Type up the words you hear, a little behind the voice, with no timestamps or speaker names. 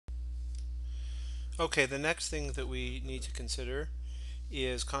Okay, the next thing that we need to consider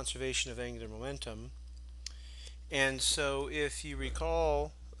is conservation of angular momentum. And so if you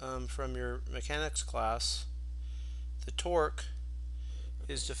recall from your mechanics class, the torque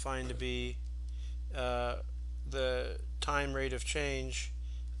is defined to be uh, the time rate of change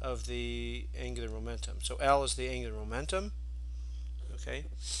of the angular momentum. So L is the angular momentum, okay?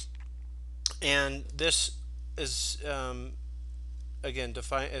 And this is again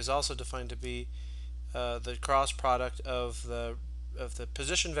is also defined to be the cross product of the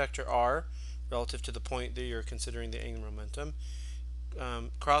position vector r relative to the point that you're considering the angular momentum,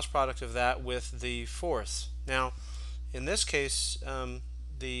 cross product of that with the force. Now, in this case,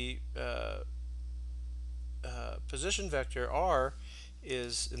 the position vector r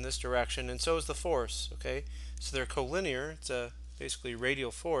is in this direction, and so is the force. Okay, so they're collinear. It's a basically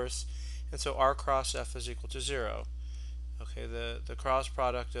radial force, and so r cross f is equal to 0. Okay, the cross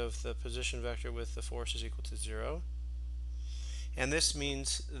product of the position vector with the force is equal to 0, and this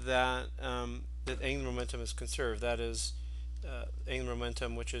means that that angular momentum is conserved. That is, angular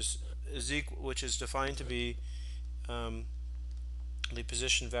momentum, which is defined to be the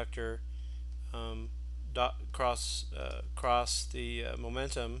position vector cross the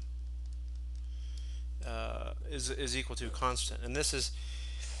momentum is equal to constant, and this is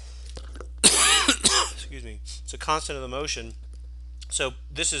excuse me, it's a constant of the motion. So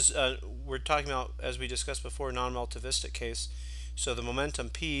this is we're talking about, as we discussed before, non-relativistic case. So the momentum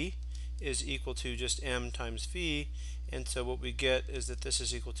p is equal to just m times v, and so what we get is that this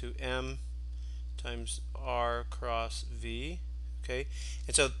is equal to m times r cross v. Okay,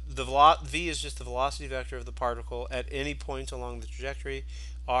 and so the v is just the velocity vector of the particle at any point along the trajectory.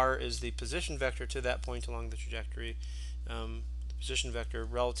 R is the position vector to that point along the trajectory, the position vector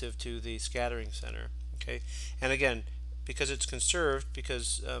relative to the scattering center. Okay, and again, because it's conserved,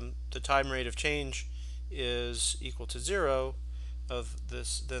 because the time rate of change is equal to 0 of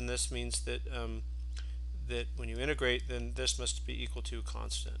this, then this means that that when you integrate, then this must be equal to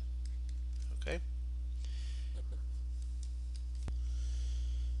constant. Okay.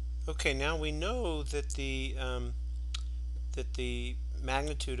 Okay, now we know that the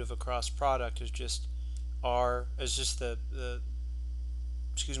magnitude of a cross product is just the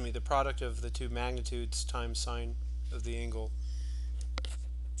excuse me, the product of the two magnitudes times sine of the angle,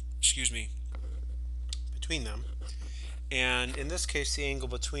 excuse me, between them. And in this case, the angle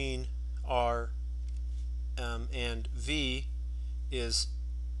between r and v is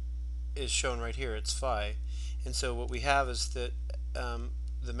shown right here. It's phi, and so what we have is that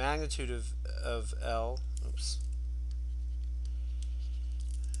the magnitude of L,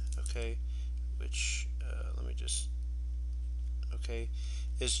 okay, which let me just, okay,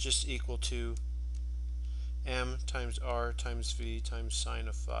 is just equal to m times r times v times sine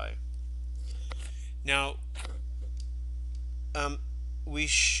of phi. Now, and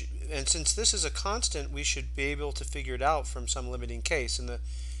since this is a constant, we should be able to figure it out from some limiting case. And the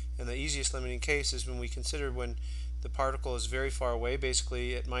easiest limiting case is when we consider when the particle is very far away,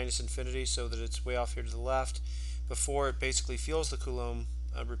 basically at minus infinity, so that it's way off here to the left, before it basically feels the Coulomb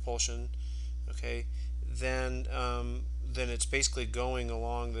repulsion. Okay, then it's basically going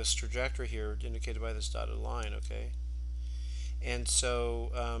along this trajectory here, indicated by this dotted line. Okay, and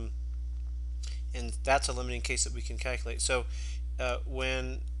so and that's a limiting case that we can calculate. So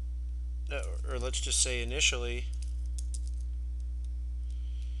when, or let's just say initially,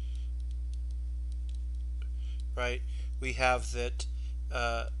 right, we have that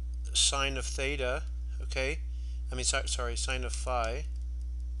sine of theta, okay, sorry, sine of phi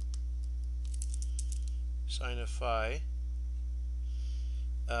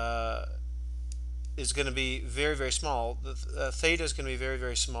is going to be very, very small. The theta is going to be very,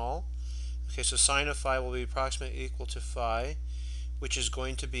 very small. Okay, so sine of phi will be approximately equal to phi, which is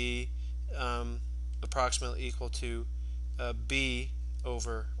going to be approximately equal to b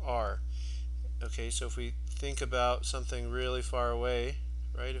over r. Okay, so if we think about something really far away,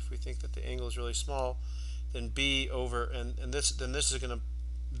 right, if we think that the angle is really small, then b over, and this is going to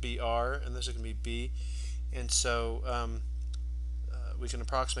be r, and this is going to be b, and so we can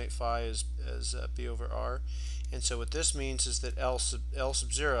approximate phi as b over r. And so what this means is that L sub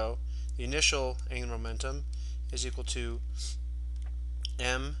 0, the initial angular momentum, is equal to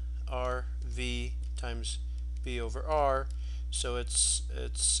mRv times b over r. So it's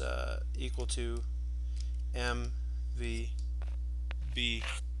equal to mvb.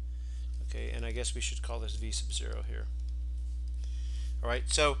 Okay, and I guess we should call this v sub 0 here. All right,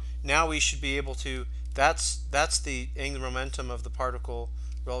 so now we should be able to, that's the angular momentum of the particle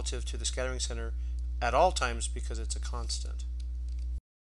relative to the scattering center at all times, because it's a constant.